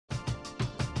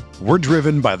We're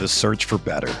driven by the search for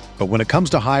better. But when it comes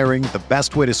to hiring, the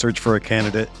best way to search for a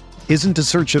candidate isn't to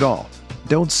search at all.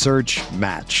 Don't search,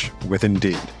 match with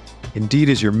Indeed. Indeed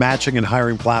is your matching and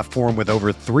hiring platform with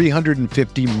over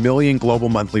 350 million global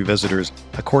monthly visitors,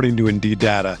 according to Indeed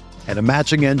data, and a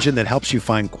matching engine that helps you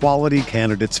find quality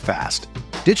candidates fast.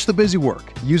 Ditch the busy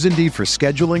work. Use Indeed for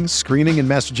scheduling, screening, and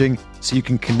messaging so you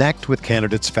can connect with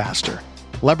candidates faster.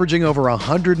 Leveraging over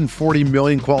 140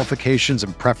 million qualifications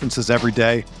and preferences every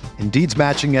day, Indeed's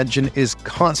matching engine is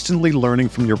constantly learning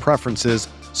from your preferences,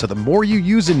 so the more you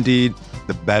use Indeed,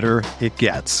 the better it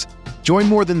gets. Join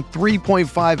more than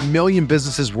 3.5 million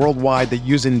businesses worldwide that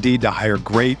use Indeed to hire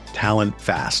great talent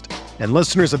fast. And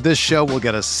listeners of this show will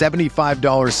get a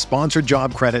 $75 sponsored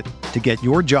job credit to get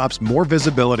your jobs more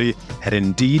visibility at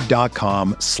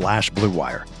Indeed.com/Blue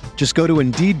Wire. Just go to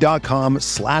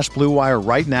Indeed.com/Blue Wire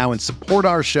right now and support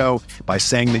our show by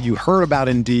saying that you heard about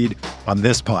Indeed on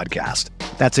this podcast.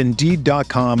 That's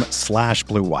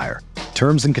Indeed.com/Blue Wire.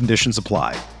 Terms and conditions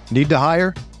apply. Need to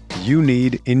hire? You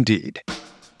need Indeed.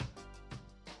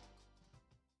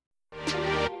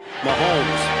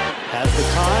 Mahomes has the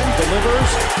time, delivers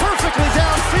perfectly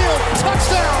downfield.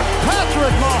 Touchdown!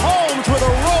 Patrick Mahomes with a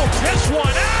rope. This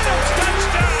one, Adams,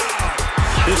 touchdown!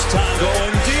 This time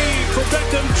going deep for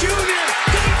Beckham Jr.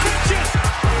 Did he catch it?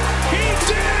 He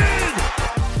did!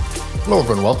 Hello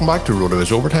everyone, welcome back to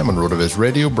RotoViz Overtime on RotoViz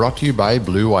Radio, brought to you by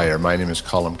Blue Wire. My name is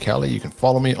Colin Kelly. You can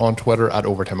follow me on Twitter at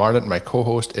Overtime Ireland. My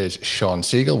co-host is Sean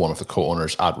Siegel, one of the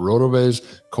co-owners at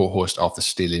RotoViz, co-host of the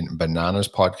Stealing Bananas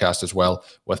podcast as well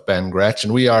with Ben Gretsch.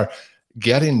 And we are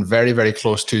getting very, very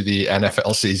close to the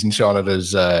NFL season, Sean. It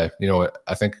is, I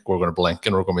think we're going to blink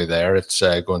and we're going to be there. It's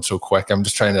going so quick. I'm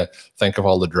just trying to think of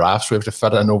all the drafts we have to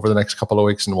fit in over the next couple of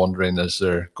weeks and wondering, is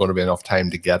there going to be enough time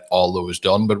to get all those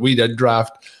done? But we did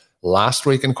draft last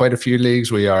week in quite a few leagues.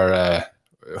 We're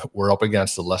up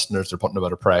against the listeners. They're putting a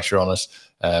bit of pressure on us,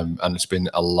 and it's been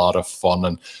a lot of fun.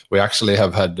 And we actually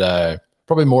have had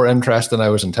probably more interest than I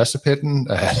was anticipating.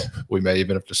 We may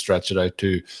even have to stretch it out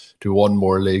to one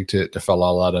more league to fill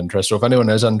all that interest. So if anyone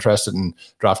is interested in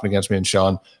drafting against me and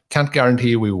Sean, can't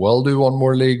guarantee we will do one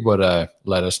more league, but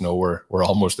let us know. We're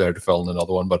almost there to fill in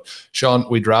another one. But Sean,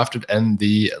 we drafted in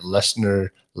the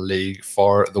listener league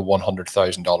for the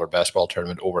 $100,000 best ball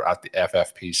tournament over at the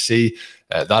FFPC.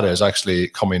 That is actually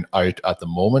coming out at the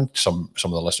moment. Some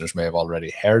of the listeners may have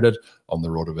already heard it on the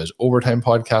RotoViz Overtime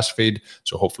podcast feed,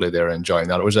 so hopefully they're enjoying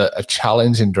that. It was a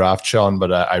challenging draft, Sean,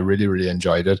 but I really, really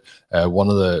enjoyed it. One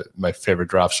of my favorite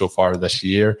drafts so far this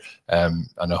year, and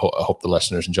I hope the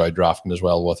listeners enjoyed drafting as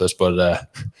well with us, but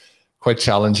quite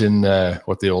challenging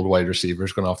with the old wide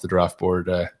receivers going off the draft board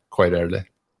quite early.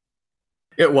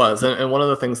 It was, and one of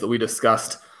the things that we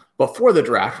discussed before the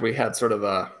draft, we had sort of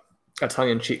a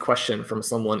tongue-in-cheek question from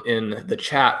someone in the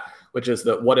chat, which is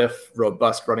that what if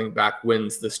robust running back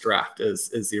wins this draft?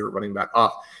 Is your running back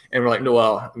off? And we're like, no,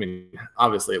 well, I mean,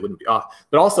 obviously it wouldn't be off.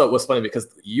 But also it was funny because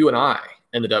you and I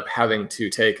ended up having to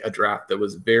take a draft that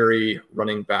was very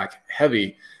running back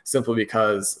heavy simply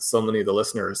because so many of the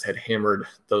listeners had hammered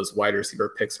those wide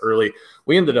receiver picks early.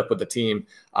 We ended up with a team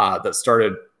that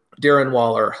started Darren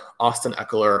Waller, Austin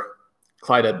Eckler,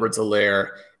 Clyde Edwards-Helaire,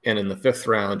 and in the 5th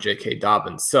round, J.K.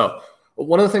 Dobbins. So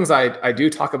one of the things I do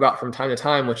talk about from time to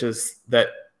time, which is that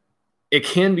it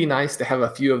can be nice to have a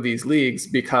few of these leagues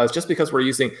because just because we're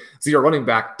using zero running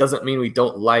back doesn't mean we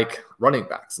don't like running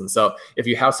backs. And so if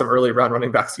you have some early round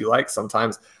running backs you like,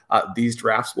 sometimes these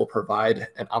drafts will provide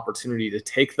an opportunity to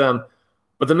take them.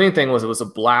 But the main thing was it was a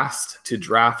blast to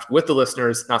draft with the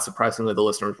listeners. Not surprisingly, the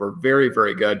listeners were very,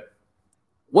 very good.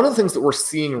 One of the things that we're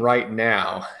seeing right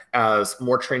now as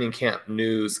more training camp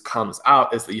news comes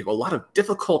out is that you have a lot of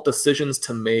difficult decisions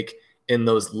to make in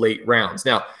those late rounds.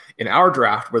 Now, in our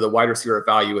draft, where the wide receiver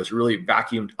value is really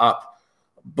vacuumed up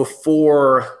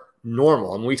before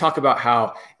normal, and we talk about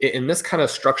how in this kind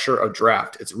of structure of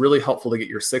draft, it's really helpful to get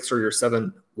your 6 or your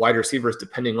 7 wide receivers,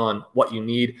 depending on what you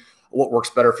need, what works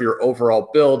better for your overall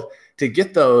build, to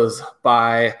get those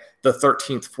by the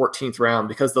 13th, 14th round,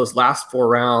 because those last 4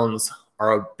 rounds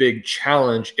are a big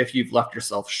challenge if you've left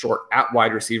yourself short at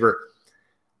wide receiver.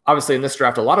 Obviously, in this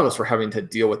draft, a lot of us were having to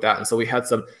deal with that. And so we had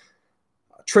some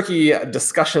tricky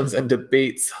discussions and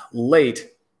debates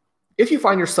late. If you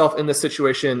find yourself in this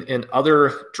situation in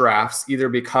other drafts, either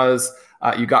because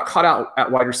you got caught out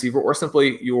at wide receiver or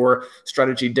simply your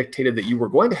strategy dictated that you were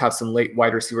going to have some late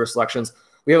wide receiver selections,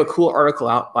 we have a cool article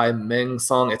out by Meng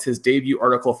Song. It's his debut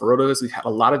article for RotoViz. We've had a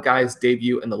lot of guys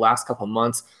debut in the last couple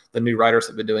months. The new writers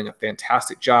have been doing a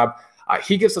fantastic job.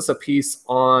 He gives us a piece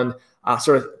on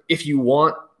sort of if you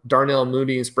want Darnell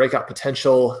Mooney's breakout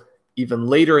potential even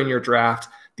later in your draft,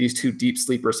 these two deep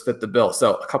sleepers fit the bill.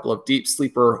 So a couple of deep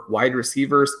sleeper wide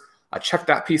receivers. Check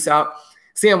that piece out.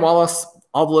 Sam Wallace,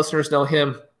 all the listeners know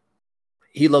him.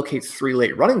 He locates 3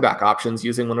 late running back options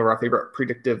using one of our favorite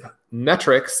predictive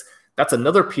metrics. That's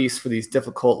another piece for these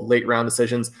difficult late round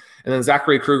decisions. And then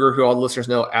Zachary Kruger, who all the listeners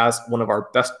know as one of our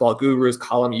best ball gurus.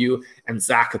 Column, you and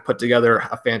Zach have put together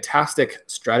a fantastic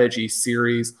strategy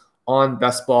series on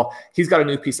best ball. He's got a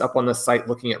new piece up on the site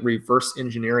looking at reverse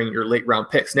engineering your late round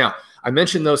picks. Now, I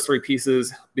mentioned those 3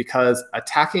 pieces because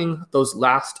attacking those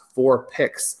last 4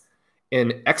 picks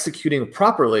and executing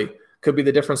properly could be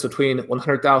the difference between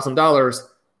 $100,000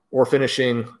 or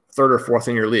finishing 3rd or 4th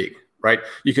in your league, right?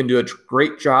 You can do a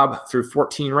great job through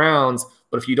 14 rounds,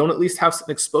 but if you don't at least have some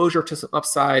exposure to some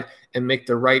upside and make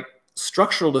the right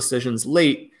structural decisions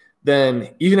late, then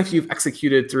even if you've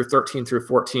executed through 13 through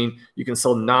 14, you can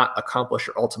still not accomplish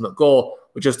your ultimate goal,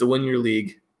 which is to win your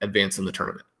league, advance in the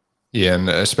tournament. Yeah, and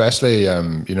especially,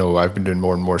 I've been doing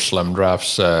more and more slim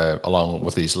drafts along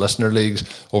with these listener leagues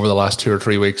over the last 2 or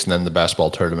 3 weeks, and then the best ball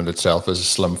tournament itself is a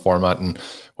slim format. And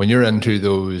when you're into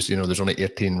those, there's only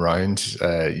 18 rounds,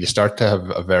 you start to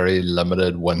have a very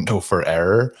limited window for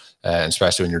error,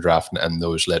 especially when you're drafting in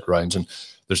those late rounds. And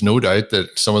there's no doubt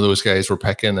that some of those guys were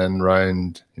picking in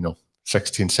round,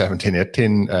 16, 17,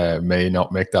 18 may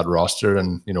not make that roster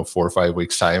in 4 or 5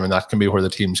 weeks time, and that can be where the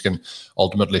teams can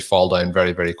ultimately fall down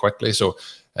very, very quickly. So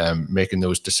making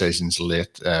those decisions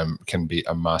late can be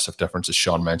a massive difference. As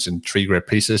Sean mentioned, 3 great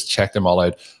pieces. Check them all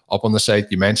out up on the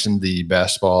site. You mentioned the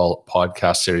Best Ball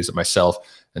podcast series that myself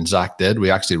and Zach did. We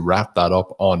actually wrapped that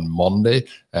up on Monday,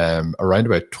 around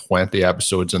about 20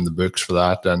 episodes in the books for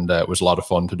that, and it was a lot of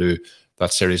fun to do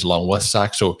that series along with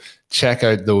Zach. So check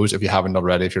out those if you haven't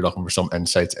already, if you're looking for some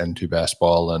insights into best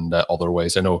ball and other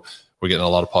ways. I know we're getting a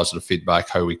lot of positive feedback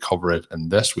how we cover it in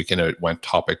this. We went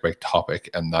topic by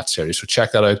topic in that series. So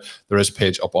check that out. There is a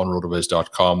page up on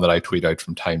rotoviz.com that I tweet out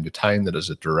from time to time that is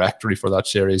a directory for that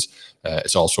series.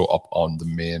 It's also up on the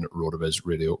main RotoViz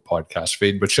radio podcast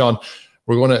feed. But Sean,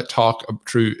 we're going to talk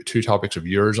through 2 topics of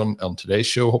yours on today's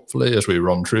show, hopefully, as we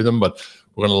run through them. But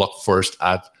we're going to look first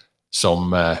at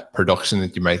some production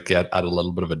that you might get at a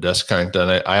little bit of a discount. And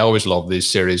I always love these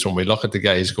series when we look at the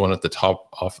guys going at the top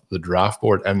of the draft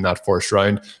board in that first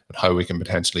round and how we can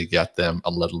potentially get them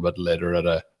a little bit later at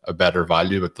a better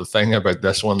value. But the thing about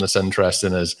this one that's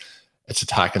interesting is it's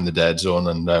attacking the dead zone.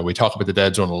 And we talk about the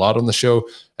dead zone a lot on the show,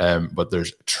 but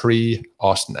there's 3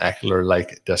 Austin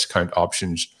Eckler-like discount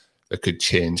options that could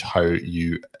change how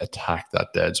you attack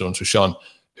that dead zone. So Sean,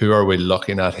 who are we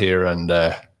looking at here, and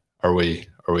are we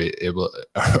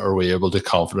able to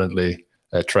confidently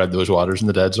tread those waters in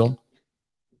the dead zone?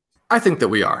 I think that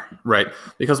we are, right?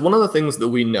 Because one of the things that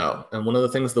we know and one of the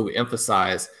things that we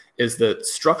emphasize is that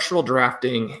structural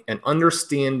drafting and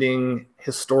understanding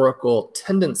historical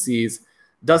tendencies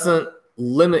doesn't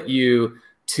limit you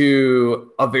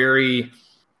to a very,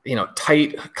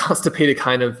 tight, constipated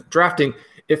kind of drafting.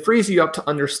 It frees you up to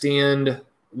understand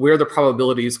where the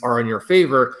probabilities are in your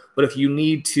favor. But if you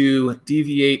need to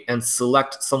deviate and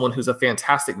select someone who's a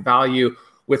fantastic value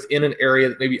within an area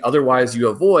that maybe otherwise you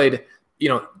avoid,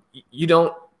 you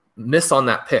don't miss on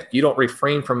that pick. You don't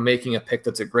refrain from making a pick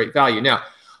that's a great value. Now,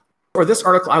 for this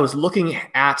article, I was looking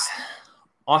at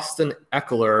Austin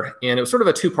Eckler, and it was sort of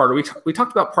a 2-parter. We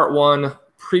talked about part 1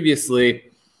 previously.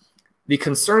 The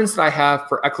concerns that I have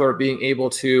for Eckler being able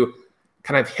to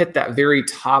kind of hit that very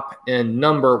top end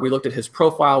number. We looked at his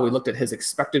profile. We looked at his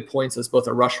expected points as both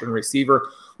a rusher and receiver.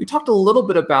 We talked a little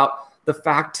bit about the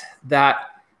fact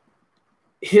that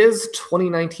his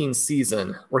 2019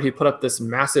 season, where he put up this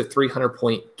massive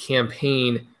 300-point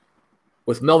campaign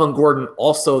with Melvin Gordon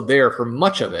also there for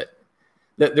much of it,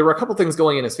 that there were a couple things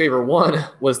going in his favor. One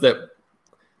was that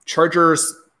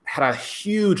Chargers had a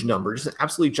huge number, just an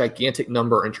absolutely gigantic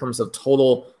number in terms of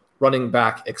total running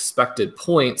back expected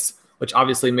points, which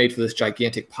obviously made for this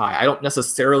gigantic pie. I don't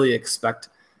necessarily expect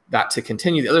that to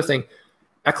continue. The other thing,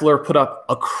 Eckler put up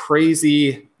a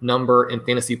crazy number in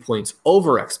fantasy points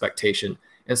over expectation,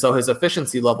 and so his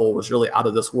efficiency level was really out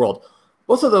of this world.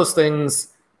 Both of those things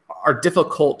are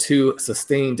difficult to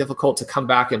sustain, difficult to come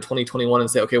back in 2021 and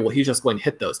say, okay, well, he's just going to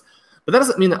hit those. But that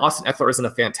doesn't mean that Austin Eckler isn't a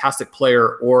fantastic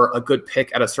player or a good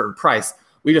pick at a certain price.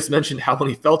 We just mentioned how when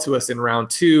he fell to us in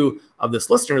round 2 of this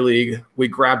listener league, we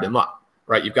grabbed him up.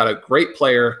 Right, you've got a great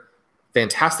player,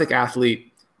 fantastic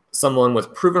athlete, someone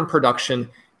with proven production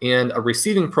and a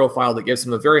receiving profile that gives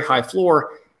him a very high floor.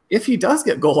 If he does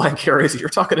get goal line carries, you're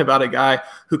talking about a guy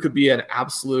who could be an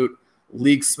absolute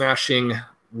league-smashing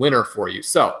winner for you.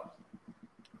 So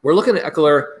we're looking at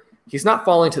Eckler. He's not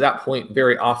falling to that point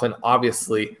very often,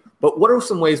 obviously, but what are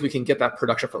some ways we can get that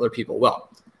production for other people? Well,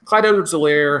 Clyde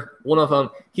Edwards-Helaire, one of them,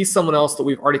 he's someone else that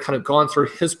we've already kind of gone through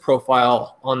his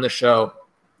profile on the show.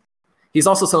 He's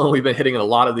also someone we've been hitting in a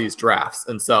lot of these drafts.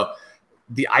 And so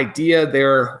the idea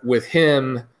there with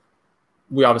him,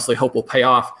 we obviously hope will pay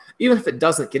off. Even if it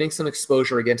doesn't, getting some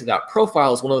exposure again to that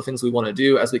profile is one of the things we want to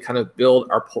do as we kind of build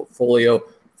our portfolio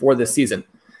for this season.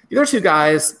 The other two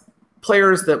guys,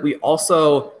 players that we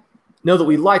also know that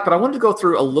we like, but I wanted to go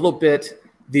through a little bit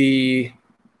the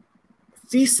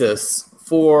thesis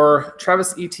for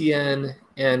Travis Etienne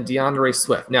and DeAndre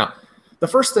Swift. Now, the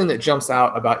first thing that jumps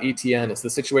out about Etienne is the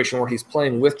situation where he's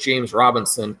playing with James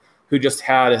Robinson, who just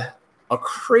had a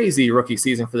crazy rookie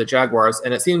season for the Jaguars,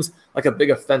 and it seems like a big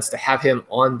offense to have him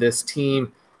on this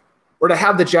team or to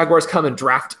have the Jaguars come and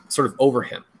draft sort of over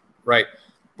him, right?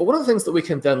 But one of the things that we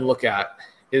can then look at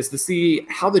is to see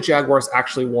how the Jaguars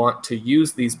actually want to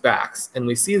use these backs. And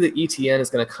we see that Etienne is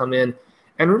going to come in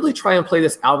and really try and play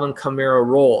this Alvin Kamara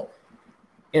role.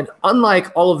 And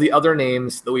unlike all of the other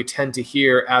names that we tend to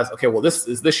hear as, okay, well, this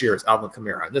is this year's Alvin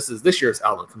Kamara, and this is this year's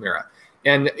Alvin Kamara.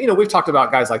 And, you know, we've talked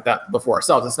about guys like that before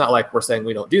ourselves. It's not like we're saying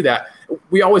we don't do that.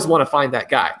 We always want to find that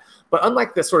guy. But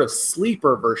unlike the sort of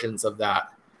sleeper versions of that,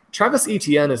 Travis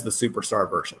Etienne is the superstar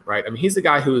version, right? I mean, he's the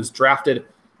guy who was drafted,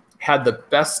 had the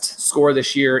best score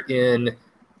this year in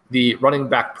the running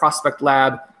back prospect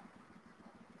lab,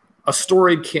 a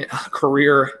storied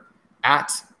career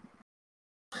at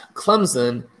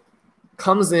Clemson,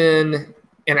 comes in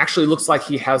and actually looks like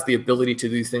he has the ability to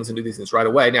do these things and do these things right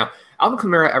away. Now, Alvin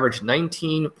Kamara averaged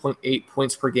 19.8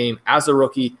 points per game as a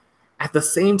rookie at the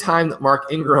same time that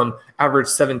Mark Ingram averaged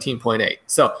 17.8.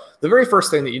 So the very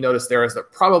first thing that you notice there is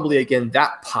that probably, again,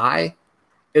 that pie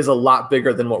is a lot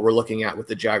bigger than what we're looking at with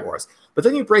the Jaguars. But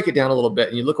then you break it down a little bit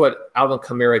and you look what Alvin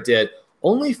Kamara did.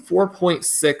 Only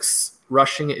 4.6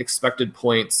 rushing expected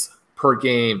points per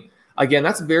game. Again,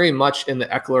 that's very much in the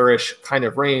Eckler-ish kind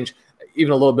of range,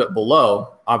 even a little bit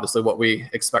below, obviously, what we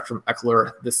expect from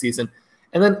Eckler this season.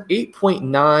 And then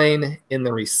 8.9 in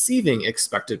the receiving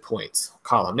expected points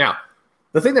column. Now,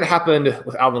 the thing that happened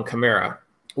with Alvin Kamara,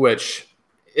 which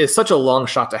is such a long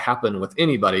shot to happen with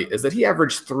anybody, is that he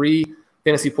averaged 3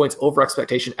 fantasy points over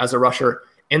expectation as a rusher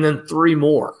and then 3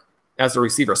 more as a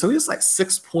receiver. So he was like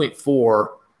 6.4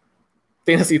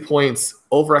 fantasy points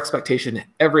over expectation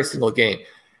every single game.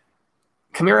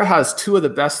 Kamara has 2 of the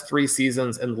best 3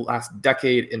 seasons in the last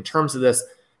decade in terms of this.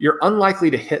 You're unlikely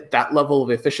to hit that level of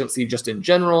efficiency just in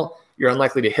general. You're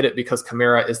unlikely to hit it because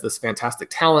Kamara is this fantastic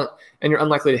talent, and you're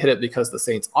unlikely to hit it because the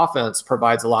Saints offense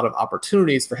provides a lot of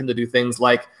opportunities for him to do things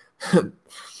like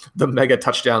the mega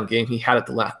touchdown game he had at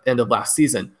the end of last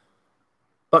season.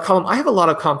 But Colin, I have a lot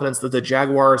of confidence that the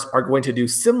Jaguars are going to do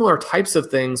similar types of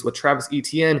things with Travis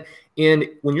Etienne. And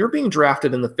when you're being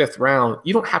drafted in the 5th round,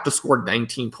 you don't have to score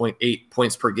 19.8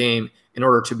 points per game in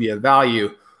order to be a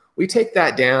value. We take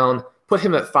that down, put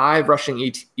him at 5 rushing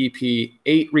EP,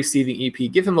 8 receiving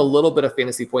EP, give him a little bit of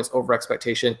fantasy points over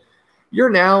expectation. You're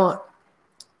now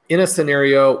in a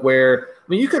scenario where, I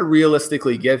mean, you could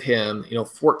realistically give him,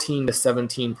 14 to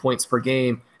 17 points per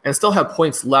game and still have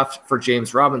points left for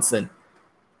James Robinson.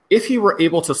 If he were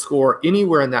able to score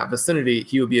anywhere in that vicinity,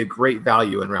 he would be a great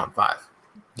value in round 5.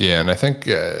 Yeah, and I think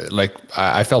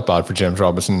I felt bad for James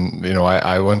Robinson.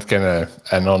 I went kind of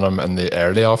in on him in the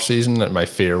early off season, and my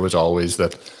fear was always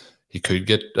that he could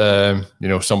get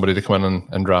somebody to come in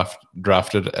and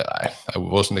drafted. I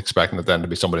wasn't expecting it then to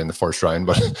be somebody in the 1st round,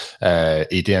 but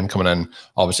Etienne coming in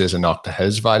obviously is a knock to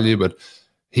his value, but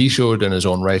he showed in his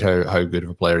own right how good of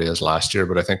a player he is last year.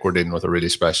 But I think we're dealing with a really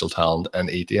special talent in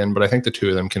Etienne. But I think the two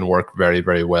of them can work very,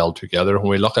 very well together. When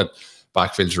we look at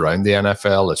backfields around the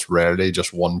NFL, it's rarely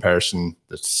just one person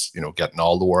that's getting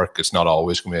all the work. It's not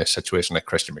always going to be a situation like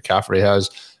Christian McCaffrey has.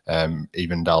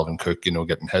 Even Dalvin Cook,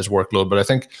 getting his workload. But I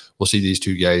think we'll see these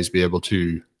two guys be able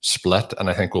to split, and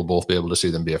I think we'll both be able to see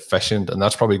them be efficient. And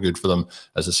that's probably good for them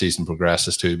as the season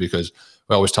progresses too, because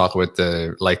we always talk about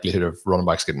the likelihood of running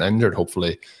backs getting injured.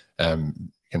 Hopefully, kind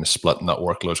of splitting that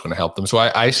workload is going to help them. So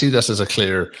I see this as a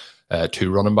clear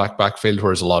 2 running backfield,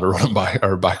 whereas a lot of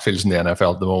backfields in the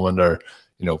NFL at the moment are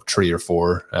 3 or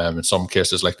 4. In some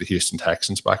cases, like the Houston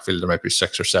Texans backfield, there might be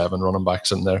 6 or 7 running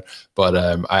backs in there. But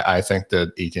I think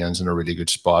that Etienne's in a really good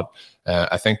spot.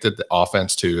 I think that the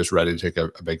offense too is ready to take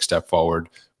a big step forward.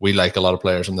 We like a lot of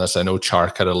players in this. I know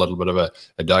Chark had a little bit of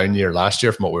a down year last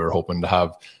year from what we were hoping to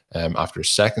have after his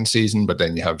 2nd season, but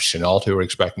then you have Chenault, who we're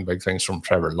expecting big things from.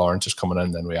 Trevor Lawrence is coming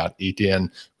in. Then we had Etienne.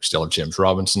 We still have James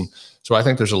Robinson. So I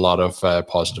think there's a lot of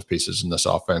positive pieces in this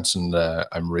offense, and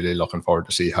I'm really looking forward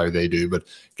to see how they do. But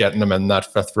getting them in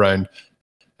that 5th round,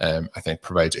 I think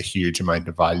provides a huge amount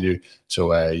of value.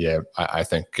 So I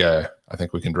think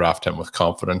we can draft him with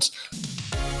confidence.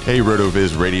 Hey,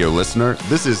 RotoViz radio listener,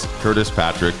 this is Curtis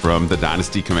Patrick from the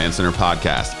Dynasty Command Center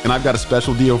podcast, and I've got a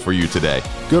special deal for you today.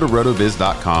 Go to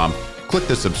RotoViz.com, click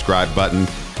the subscribe button,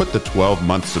 put the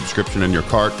 12-month subscription in your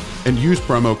cart, and use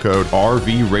promo code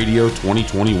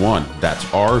RVRadio2021. That's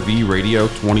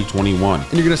RVRadio2021,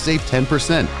 and you're going to save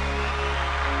 10%.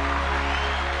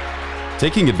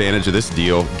 Taking advantage of this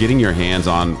deal, getting your hands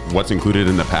on what's included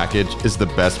in the package is the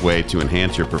best way to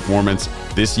enhance your performance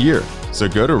this year. So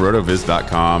go to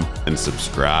rotoviz.com and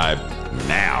subscribe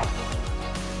now.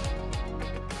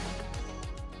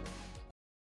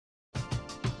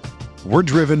 We're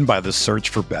driven by the search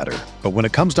for better. But when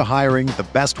it comes to hiring, the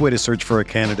best way to search for a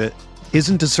candidate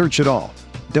isn't to search at all.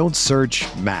 Don't search,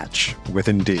 match with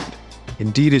Indeed.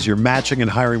 Indeed is your matching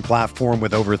and hiring platform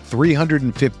with over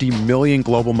 350 million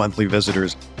global monthly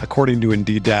visitors, according to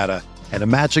Indeed data, and a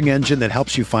matching engine that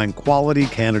helps you find quality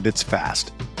candidates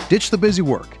fast. Ditch the busy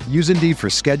work. Use Indeed for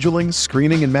scheduling,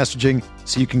 screening, and messaging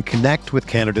so you can connect with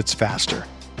candidates faster.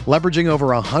 Leveraging over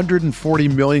 140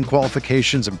 million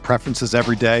qualifications and preferences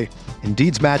every day,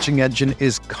 Indeed's matching engine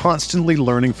is constantly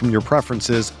learning from your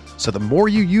preferences, so the more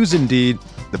you use Indeed,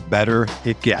 the better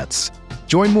it gets.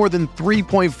 Join more than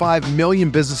 3.5 million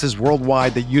businesses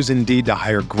worldwide that use Indeed to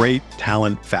hire great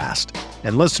talent fast.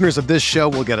 And listeners of this show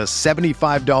will get a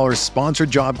 $75 sponsored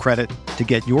job credit to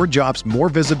get your jobs more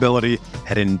visibility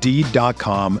at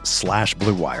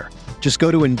Indeed.com/Blue Wire. Just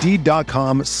go to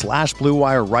Indeed.com/Blue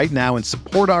Wire right now and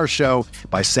support our show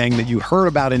by saying that you heard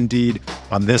about Indeed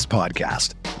on this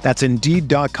podcast. That's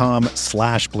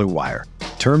Indeed.com/Blue Wire.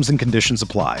 Terms and conditions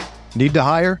apply. Need to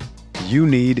hire? You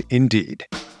need Indeed.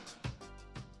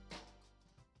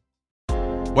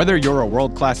 Whether you're a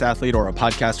world-class athlete or a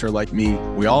podcaster like me,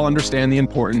 we all understand the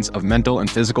importance of mental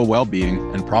and physical well-being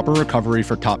and proper recovery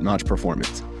for top-notch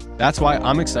performance. That's why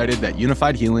I'm excited that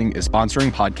Unified Healing is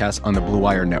sponsoring podcasts on the Blue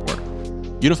Wire Network.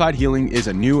 Unified Healing is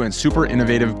a new and super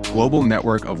innovative global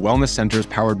network of wellness centers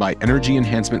powered by Energy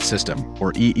Enhancement System,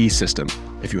 or EE System.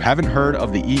 If you haven't heard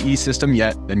of the EE System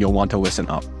yet, then you'll want to listen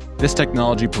up. This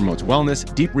technology promotes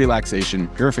wellness, deep relaxation,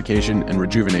 purification, and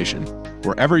rejuvenation.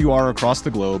 Wherever you are across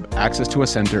the globe, access to a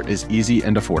center is easy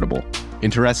and affordable.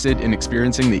 Interested in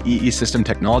experiencing the EE System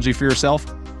technology for yourself?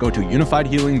 Go to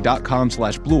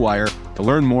unifiedhealing.com/Blue Wire to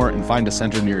learn more and find a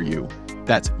center near you.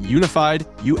 That's unified,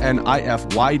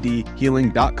 UNIFYD,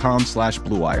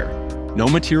 healing.com/Blue Wire. No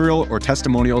material or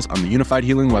testimonials on the Unified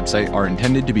Healing website are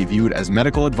intended to be viewed as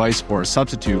medical advice or a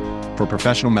substitute for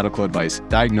professional medical advice,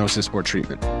 diagnosis, or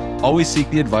treatment. Always seek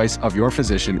the advice of your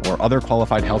physician or other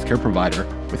qualified healthcare provider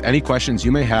with any questions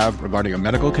you may have regarding a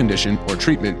medical condition or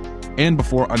treatment and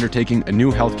before undertaking a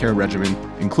new healthcare regimen,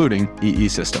 including EE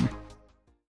System.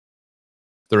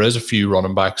 There is a few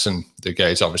running backs, and the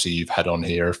guys obviously you've had on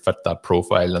here fit that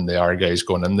profile, and they are guys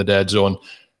going in the dead zone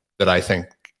that I think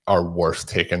are worth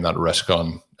taking that risk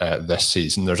on this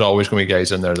season. There's always going to be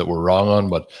guys in there that we're wrong on,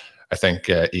 but I think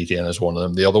Etienne is one of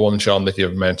them. The other one, Sean, that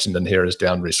you've mentioned in here is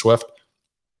DeAndre Swift.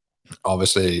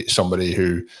 Obviously, somebody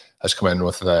who has come in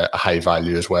with a high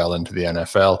value as well into the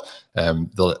NFL.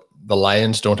 The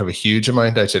Lions don't have a huge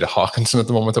amount. I'd say the Hawkinson at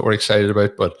the moment that we're excited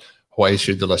about, but why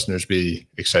should the listeners be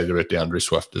excited about DeAndre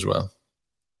Swift as well?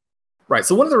 Right.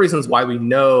 So one of the reasons why we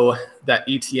know that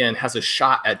Etienne has a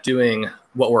shot at doing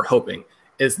what we're hoping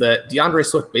is that DeAndre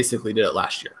Swift basically did it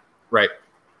last year, right?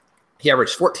 He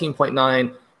averaged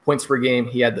 14.9 points per game.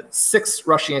 He had 6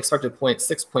 rushing expected points,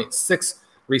 6.6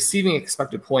 receiving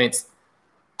expected points,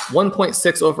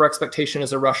 1.6 over expectation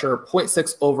as a rusher,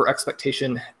 0.6 over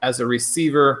expectation as a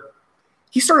receiver.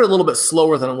 He started a little bit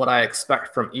slower than what I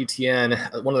expect from Etienne.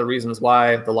 One of the reasons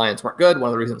why the Lions weren't good, one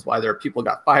of the reasons why their people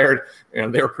got fired,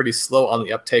 and they were pretty slow on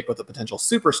the uptake with a potential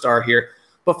superstar here.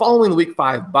 But following the week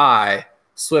 5 bye,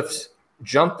 Swift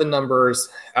jumped the numbers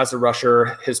as a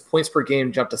rusher. His points per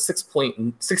game jumped to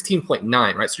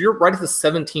 16.9, right? So you're right at the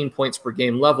 17 points per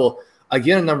game level.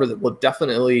 Again, a number that will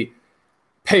definitely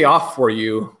pay off for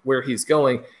you where he's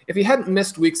going. If he hadn't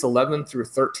missed weeks 11 through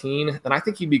 13, then I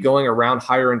think he'd be going around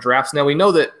higher in drafts. Now, we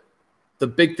know that the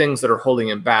big things that are holding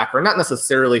him back are not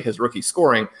necessarily his rookie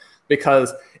scoring,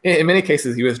 because in many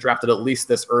cases he was drafted at least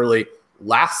this early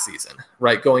last season,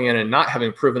 right? Going in and not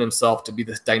having proven himself to be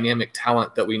this dynamic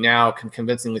talent that we now can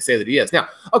convincingly say that he is. Now,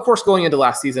 of course, going into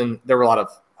last season, there were a lot of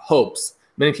hopes.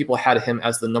 Many people had him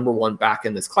as the number 1 back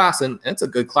in this class, and it's a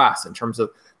good class in terms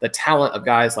of the talent of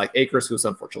guys like Akers, who's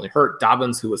unfortunately hurt,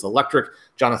 Dobbins, who was electric,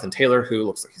 Jonathan Taylor, who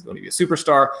looks like he's going to be a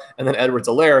superstar, and then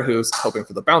Edwards-Helaire, who's hoping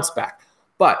for the bounce back.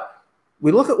 But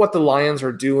we look at what the Lions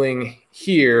are doing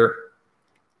here,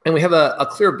 and we have a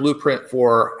clear blueprint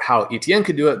for how Etienne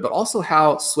could do it, but also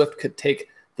how Swift could take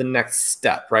the next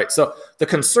step, right? So the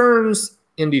concerns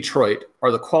in Detroit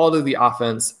are the quality of the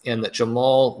offense and that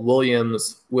Jamal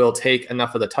Williams will take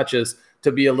enough of the touches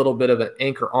to be a little bit of an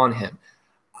anchor on him.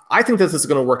 I think this is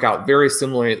going to work out very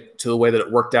similarly to the way that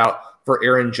it worked out for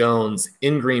Aaron Jones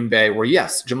in Green Bay, where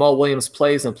yes, Jamal Williams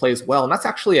plays and plays well. And that's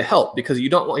actually a help because you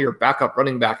don't want your backup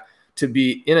running back to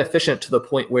be inefficient to the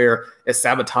point where it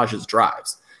sabotages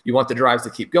drives. You want the drives to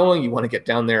keep going. You want to get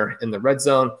down there in the red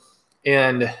zone.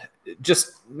 And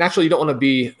just naturally, you don't want to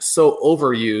be so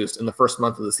overused in the first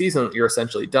month of the season that you're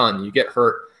essentially done. You get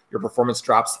hurt, your performance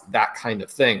drops, that kind of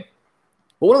thing.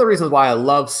 But one of the reasons why I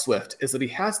love Swift is that he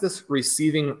has this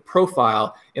receiving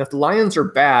profile. And if the Lions are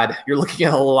bad, you're looking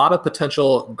at a lot of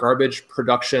potential garbage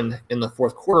production in the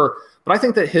fourth quarter. But I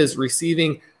think that his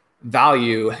receiving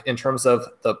value in terms of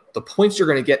the points you're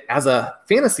going to get as a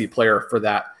fantasy player for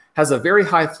that has a very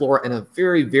high floor and a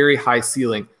very, very high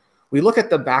ceiling. We look at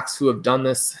the backs who have done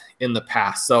this in the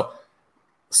past. So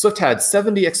Swift had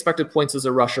 70 expected points as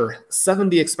a rusher,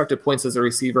 70 expected points as a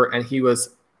receiver, and he was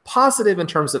positive in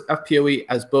terms of FPOE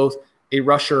as both a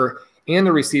rusher and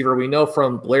a receiver. We know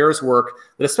from Blair's work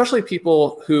that especially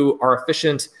people who are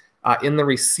efficient in the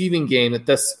receiving game, that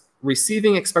this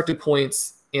receiving expected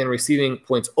points and receiving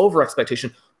points over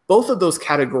expectation, both of those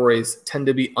categories tend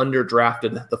to be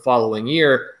underdrafted the following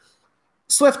year.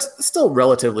 Swift still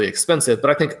relatively expensive,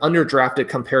 but I think underdrafted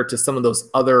compared to some of those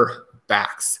other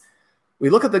backs. We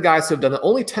look at the guys who have done it.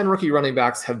 Only 10 rookie running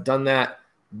backs have done that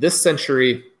this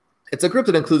century. It's a group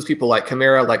that includes people like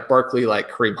Kamara, like Barkley, like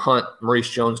Kareem Hunt, Maurice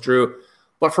Jones-Drew.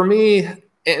 But for me, and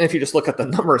if you just look at the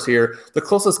numbers here, the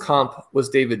closest comp was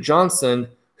David Johnson,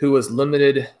 who was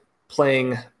limited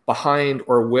playing behind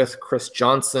or with Chris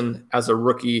Johnson as a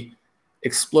rookie,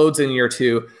 explodes in year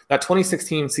two. That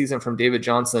 2016 season from David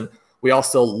Johnson, we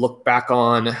also look back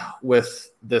on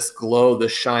with this glow,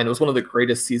 this shine. It was one of the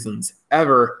greatest seasons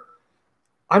ever.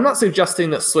 I'm not suggesting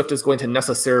that Swift is going to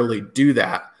necessarily do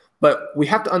that, but we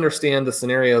have to understand the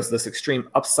scenarios, this extreme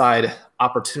upside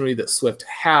opportunity that Swift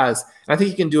has. And I think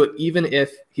he can do it even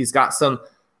if he's got some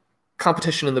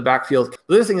competition in the backfield.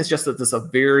 The other thing is just that there's a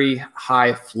very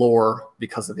high floor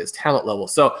because of his talent level.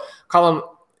 So, Colin,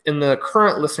 in the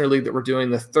current listener league that we're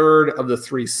doing, the third of the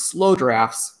three slow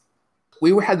drafts,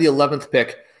 we had the 11th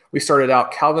pick. We started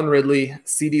out Calvin Ridley,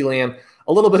 CeeDee Lamb,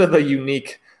 a little bit of a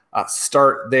unique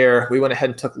start there. We went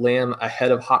ahead and took Lamb ahead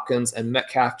of Hopkins and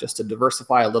Metcalf just to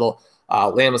diversify a little.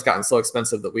 Lamb has gotten so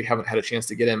expensive that we haven't had a chance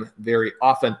to get him very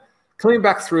often. Coming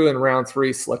back through in round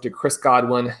 3, selected Chris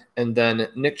Godwin, and then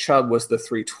Nick Chubb was the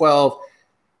 312.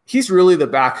 He's really the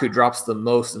back who drops the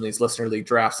most in these listener league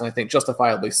drafts, and I think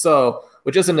justifiably so,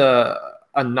 which isn't a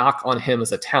knock on him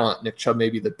as a talent. Nick Chubb may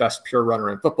be the best pure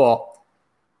runner in football.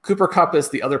 Cooper Kupp is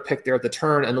the other pick there at the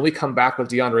turn, and then we come back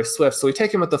with DeAndre Swift. So we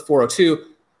take him at the 402.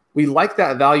 We like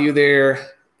that value there.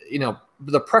 You know,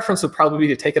 the preference would probably be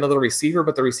to take another receiver,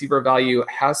 but the receiver value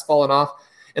has fallen off.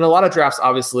 In a lot of drafts,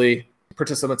 obviously,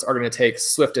 participants are going to take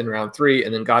Swift in round 3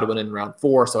 and then Godwin in round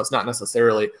 4. So it's not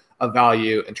necessarily a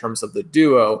value in terms of the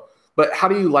duo. But how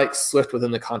do you like Swift within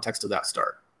the context of that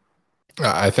start?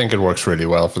 I think it works really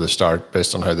well for the start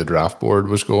based on how the draft board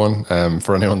was going.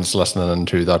 For anyone that's listening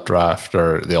into that draft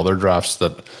or the other drafts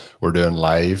that we're doing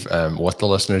live with the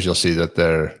listeners, you'll see that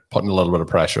they're putting a little bit of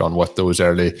pressure on with those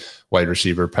early wide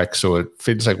receiver picks. So it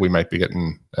feels like we might be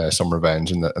getting some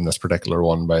revenge in this particular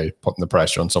one by putting the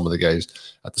pressure on some of the guys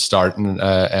at the start and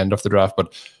end of the draft.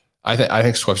 But I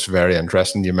think Swift's very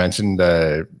interesting. You mentioned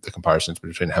the comparisons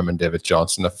between him and David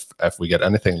Johnson. If we get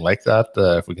anything like that,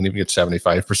 if we can even get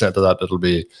 75% of that, it'll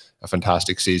be a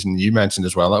fantastic season. You mentioned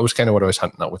as well, that was kind of what I was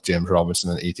hinting at with James Robinson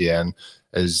and ETN,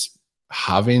 is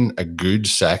having a good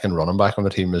second running back on the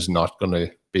team is not going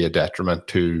to be a detriment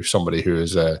to somebody who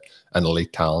is an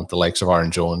elite talent, the likes of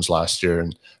Aaron Jones last year.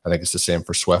 And I think it's the same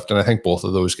for Swift. And I think both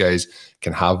of those guys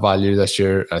can have value this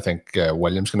year. I think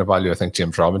Williams can have value. I think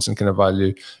James Robinson can have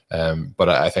value. But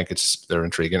I think they're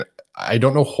intriguing. I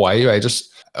don't know why.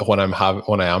 When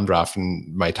I am drafting,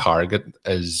 my target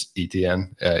is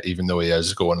ETN, even though he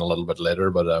is going a little bit later.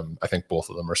 But I think both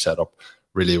of them are set up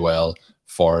really well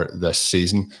for this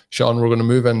season. Sean, we're going to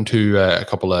move into a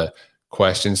couple of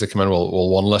questions that come in. Well,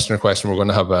 one listener question. We're going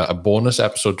to have a bonus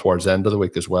episode towards the end of the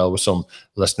week as well with some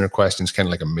listener questions, kind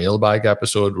of like a mailbag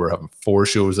episode. We're having 4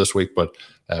 shows this week, but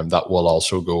that will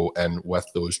also go in with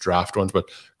those draft ones. But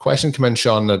question come in,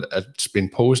 Sean, that it's been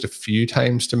posed a few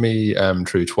times to me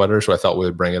through Twitter, so I thought we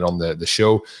would bring it on the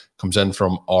show. Comes in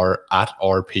from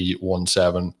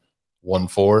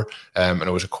 @RP1714, and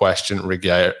it was a question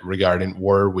regarding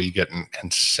were we getting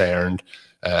concerned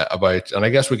about, and I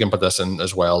guess we can put this in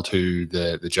as well to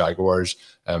the Jaguars.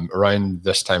 Around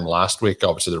this time last week,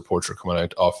 obviously the reports were coming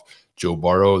out of Joe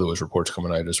Burrow. There was reports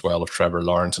coming out as well of Trevor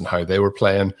Lawrence and how they were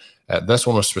playing. This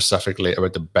one was specifically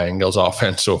about the Bengals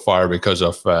offense so far because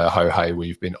of how high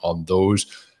we've been on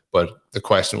those. But the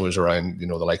question was around, the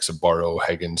likes of Burrow,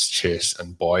 Higgins, Chase,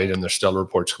 and Boyd, and there's still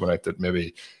reports coming out that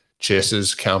maybe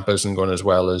Chase's camp isn't going as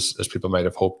well as people might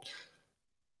have hoped.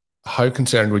 How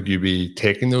concerned would you be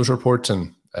taking those reports?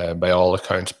 And by all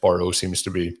accounts, Burrow seems to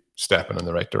be stepping in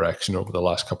the right direction over the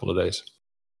last couple of days.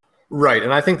 Right,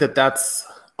 and I think that that's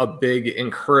a big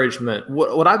encouragement.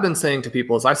 What I've been saying to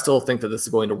people is I still think that this is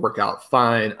going to work out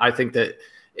fine. I think that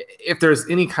if there's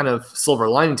any kind of silver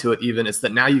lining to it, even, it's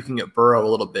that now you can get Burrow a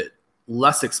little bit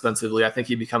less expensively. I think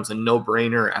he becomes a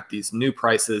no-brainer at these new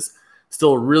prices.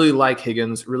 Still really like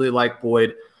Higgins, really like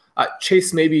Boyd.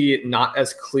 Chase maybe not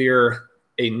as clear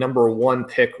a number one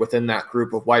pick within that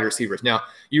group of wide receivers. Now,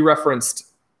 you referenced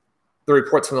the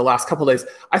reports from the last couple of days.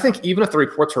 I think even if the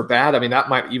reports were bad, that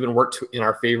might even work in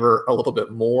our favor a little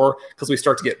bit more because we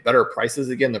start to get better prices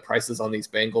again. The prices on these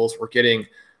Bengals we're getting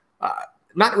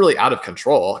not really out of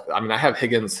control. I have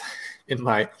Higgins in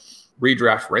my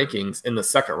redraft rankings in the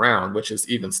second round, which is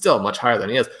even still much higher than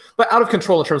he is, but out of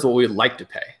control in terms of what we'd like to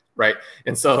pay, right?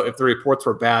 And so if the reports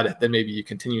were bad, then maybe you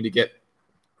continue to get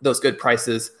those good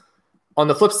prices. On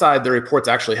the flip side, the reports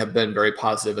actually have been very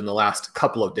positive in the last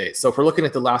couple of days. So if we're looking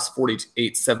at the last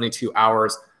 48, 72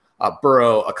 hours,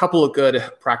 Burrow, a couple of good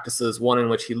practices, one in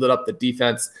which he lit up the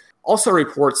defense. Also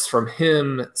reports from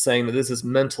him saying that this is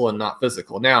mental and not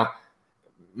physical. Now,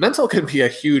 mental can be a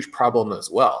huge problem as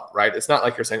well, right? It's not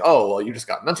like you're saying, oh, well, you just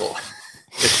got mental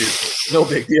issues. No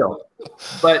big deal.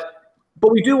 But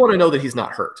we do want to know that he's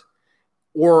not hurt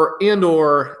or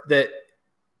that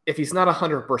if he's not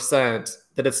 100%,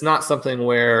 that it's not something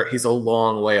where he's a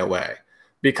long way away.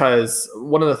 Because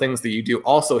one of the things that you do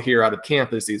also hear out of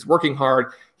camp is he's working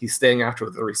hard. He's staying after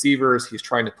the receivers. He's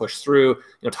trying to push through.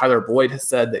 Tyler Boyd has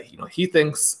said that, he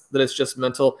thinks that it's just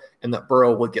mental and that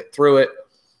Burrow will get through it.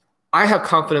 I have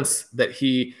confidence that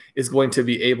he is going to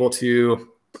be able to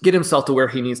get himself to where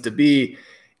he needs to be.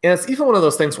 And it's even one of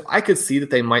those things where I could see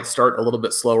that they might start a little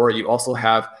bit slower. You also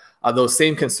have those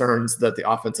same concerns that the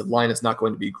offensive line is not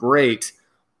going to be great.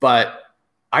 But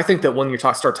I think that when you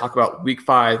start talking about week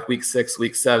 5, week 6,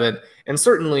 week 7, and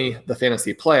certainly the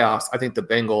fantasy playoffs, I think the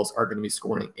Bengals are going to be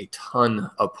scoring a ton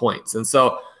of points. And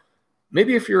so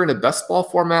maybe if you're in a best ball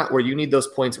format where you need those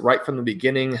points right from the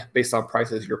beginning based on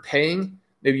prices you're paying,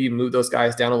 maybe you move those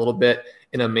guys down a little bit.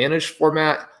 In a managed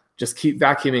format, just keep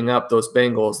vacuuming up those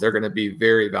Bengals. They're going to be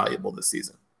very valuable this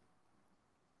season.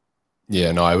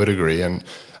 Yeah, no, I would agree. And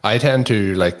I tend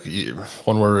to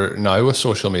when we're now with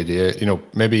social media,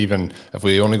 maybe even if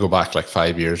we only go back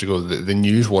 5 years ago, the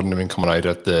news wouldn't have been coming out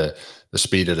at the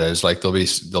speed it is.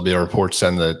 There'll be a report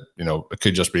saying that, it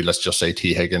could just be, let's just say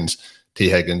T. Higgins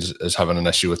is having an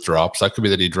issue with drops. That could be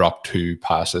that he dropped 2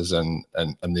 passes and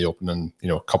the opening,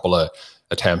 couple of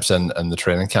attempts in the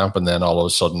training camp. And then all of a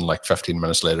sudden, 15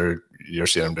 minutes later, you're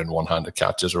seeing him doing one-handed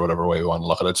catches or whatever way you want to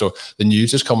look at it. So the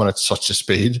news is coming at such a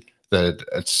speed that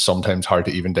it's sometimes hard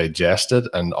to even digest it.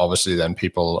 And obviously then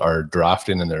people are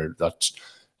drafting and that's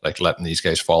letting these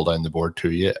guys fall down the board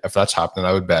to you. If that's happening,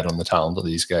 I would bet on the talent of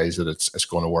these guys that it's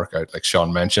going to work out, like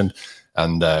Sean mentioned.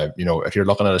 And, if you're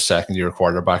looking at a second-year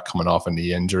quarterback coming off a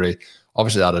knee injury,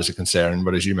 obviously that is a concern.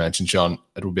 But as you mentioned, Sean,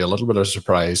 it would be a little bit of a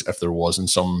surprise if there wasn't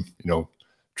some,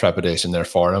 trepidation there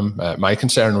for him. My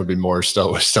concern would be more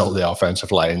still the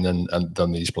offensive line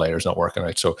than these players not working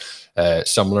out. So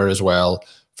similar as well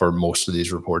for most of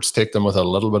these reports. Take them with a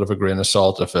little bit of a grain of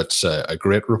salt. If it's a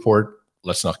great report,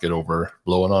 let's not get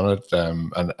overblown on it.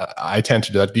 And I tend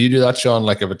to do that. Do you do that, Sean?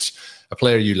 If it's a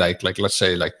player you like let's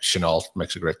say Chenault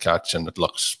makes a great catch and it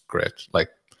looks great.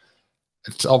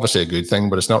 It's obviously a good thing,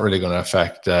 but it's not really going to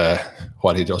affect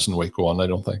what he does in week 1, I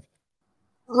don't think.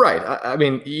 Right.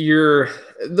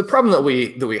 The problem that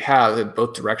we have in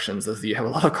both directions is that you have a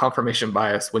lot of confirmation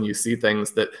bias when you see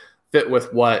things that fit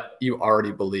with what you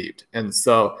already believed. And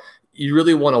so you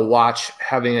really want to watch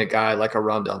having a guy like a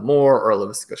Rondell Moore or a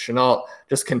Laviska Shenault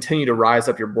just continue to rise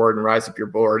up your board,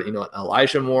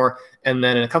 Elijah Moore. And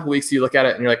then in a couple of weeks, you look at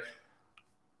it and you're like,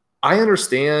 I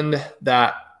understand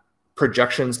that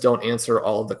projections don't answer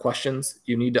all of the questions.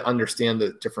 You need to understand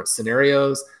the different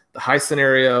scenarios, the high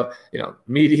scenario,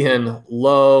 median,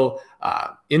 low,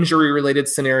 injury-related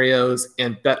scenarios,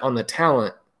 and bet on the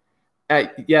talent.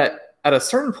 Yet at a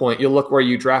certain point, you'll look where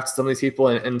you draft some of these people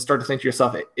and start to think to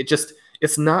yourself,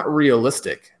 it's not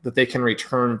realistic that they can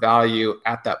return value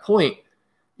at that point.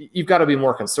 You've got to be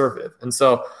more conservative. And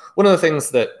so one of the things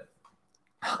that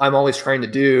I'm always trying to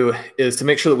do is to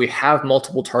make sure that we have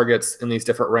multiple targets in these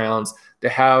different rounds, to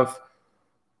have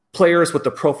players with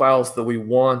the profiles that we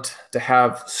want, to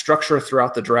have structure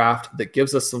throughout the draft that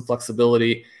gives us some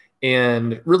flexibility,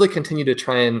 and really continue to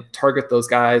try and target those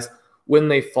guys when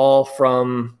they fall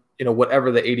from,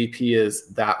 whatever the ADP is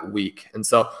that week. And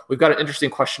so we've got an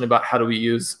interesting question about how do we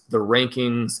use the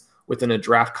rankings within a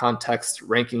draft context,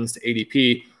 rankings to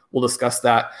ADP. We'll discuss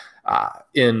that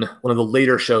in one of the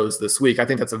later shows this week. I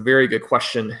think that's a very good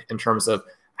question in terms of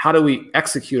how do we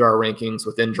execute our rankings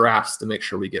within drafts to make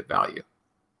sure we get value.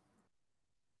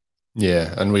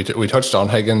 Yeah, and we touched on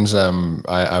Higgins.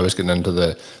 I was getting into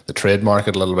the trade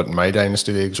market a little bit in my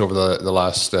dynasty leagues over the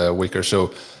last week or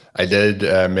so. I did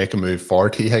make a move for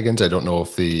T. Higgins. I don't know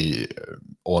if the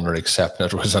owner accepting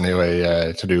it was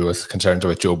anyway to do with concerns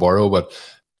with Joe Burrow, but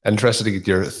interested to get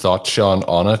your thoughts, Sean,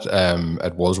 on it.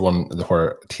 It was one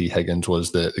where T. Higgins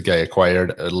was the guy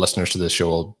acquired. Listeners to this show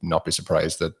will not be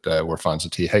surprised that we're fans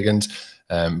of T. Higgins.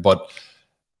 But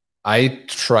I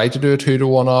tried to do a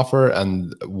 2-to-1 offer,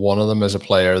 and one of them is a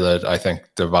player that I think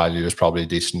the value is probably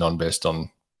decent on based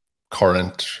on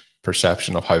current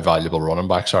perception of how valuable running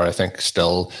backs are. I think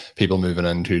still people moving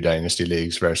into dynasty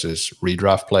leagues versus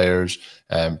redraft players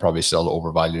probably still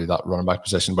overvalue that running back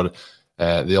position. But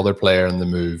the other player in the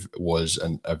move was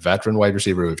a veteran wide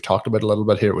receiver we've talked about a little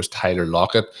bit here. It was Tyler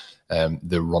Lockett.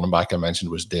 The running back I mentioned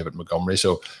was David Montgomery.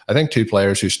 So I think two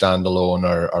players who stand alone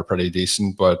are pretty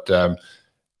decent, but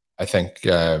I think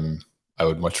I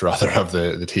would much rather have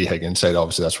the T. Higgins side.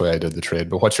 Obviously, that's why I did the trade.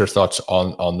 But what's your thoughts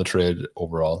on the trade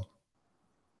overall?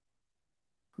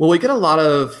 Well, we get a lot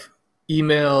of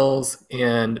emails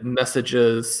and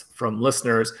messages from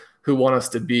listeners who want us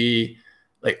to be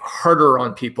like harder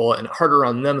on people and harder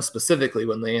on them specifically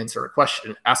when they ask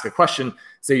a question,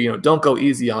 say, don't go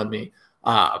easy on me.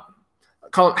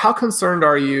 Colin, how concerned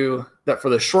are you that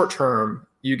for the short term,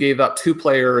 you gave up two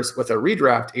players with a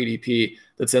redraft ADP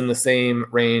that's in the same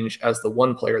range as the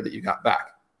one player that you got back?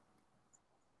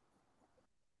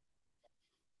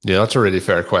 Yeah, that's a really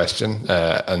fair question.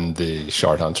 And the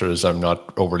short answer is I'm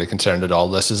not overly concerned at all.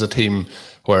 This is a team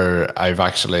where I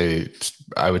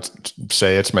would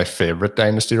say it's my favorite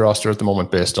dynasty roster at the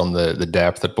moment based on the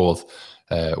depth at both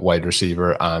wide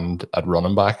receiver and at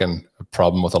running back. And a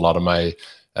problem with a lot of my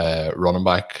running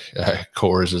back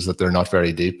cores is that they're not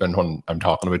very deep. And when I'm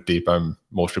talking about deep,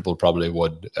 most people probably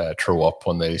would throw up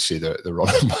when they see the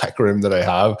running back room that I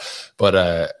have.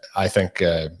 But I think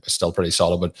it's still pretty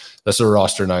solid. But this is a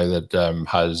roster now that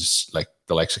has like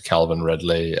the likes of Calvin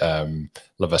Ridley,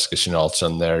 Laviska Shenault's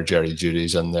in there, Jerry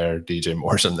Jeudy's in there, DJ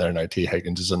Moore's in there, now T.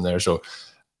 Higgins is in there. So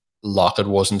Lockett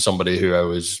wasn't somebody who I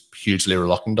was hugely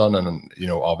reluctant on. And,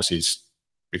 obviously he's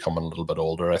becoming a little bit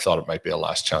older. I thought it might be a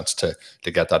last chance to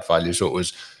get that value. So it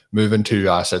was moving two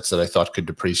assets that I thought could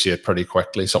depreciate pretty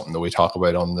quickly, something that we talk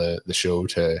about on the show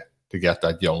to get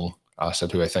that young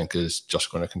asset who I think is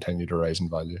just going to continue to rise in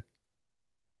value.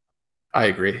 I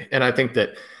agree. And I think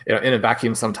that in a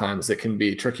vacuum, sometimes it can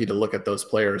be tricky to look at those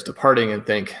players departing and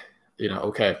think,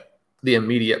 okay, the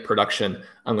immediate production,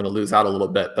 I'm going to lose out a little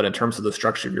bit. But in terms of the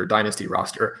structure of your dynasty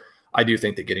roster, I do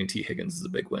think that getting T. Higgins is a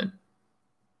big win.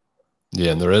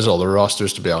 Yeah, and there is other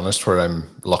rosters, to be honest, where I'm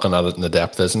looking at it and the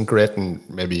depth isn't great, and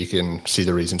maybe you can see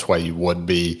the reasons why you would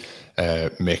be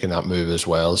making that move as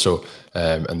well. So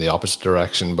in the opposite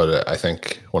direction, but I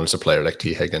think when it's a player like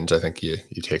T. Higgins, I think you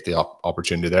take the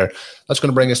opportunity there. That's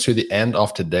going to bring us to the end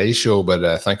of today's show,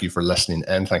 but thank you for listening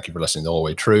in. Thank you for listening the whole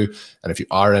way through. And if you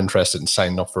are interested in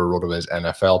signing up for a RotoViz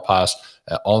NFL Pass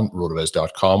on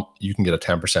RotoViz.com, you can get a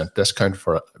 10% discount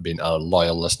for being a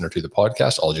loyal listener to the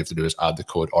podcast. All you have to do is add the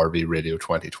code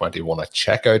RVRadio2021 at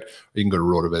checkout, or you can go to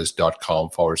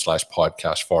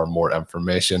RotoViz.com/podcast for more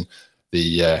information.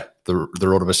 The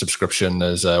RotoViz subscription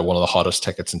is one of the hottest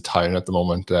tickets in town at the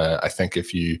moment. I think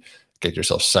if you get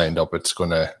yourself signed up, it's going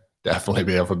to definitely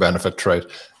be of a benefit throughout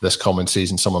this coming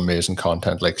season. Some amazing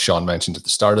content like Sean mentioned at the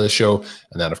start of the show.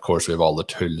 And then, of course, we have all the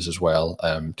tools as well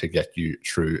to get you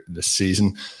through the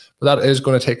season. But that is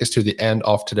going to take us to the end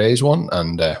of today's one.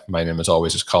 And my name, as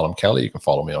always, is Colin Kelly. You can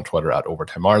follow me on Twitter at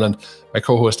Overtime Ireland. My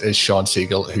co-host is Sean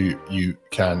Siegel, who you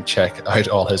can check out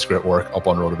all his great work up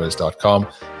on RotoViz.com.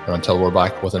 And until we're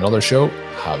back with another show,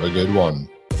 have a good one.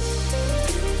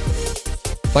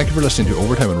 Thank you for listening to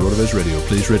Overtime on RotoViz Radio.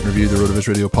 Please rate and review the RotoViz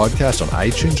Radio podcast on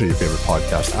iTunes or your favorite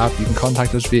podcast app. You can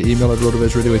contact us via email at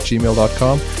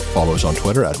rotovizradio@gmail.com. Follow us on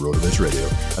Twitter at RotoViz Radio.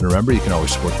 And remember, you can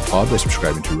always support the pod by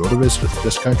subscribing to RotoViz with a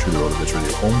discount through the RotoViz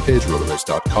Radio homepage,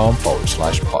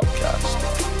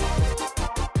 rotoviz.com/podcast.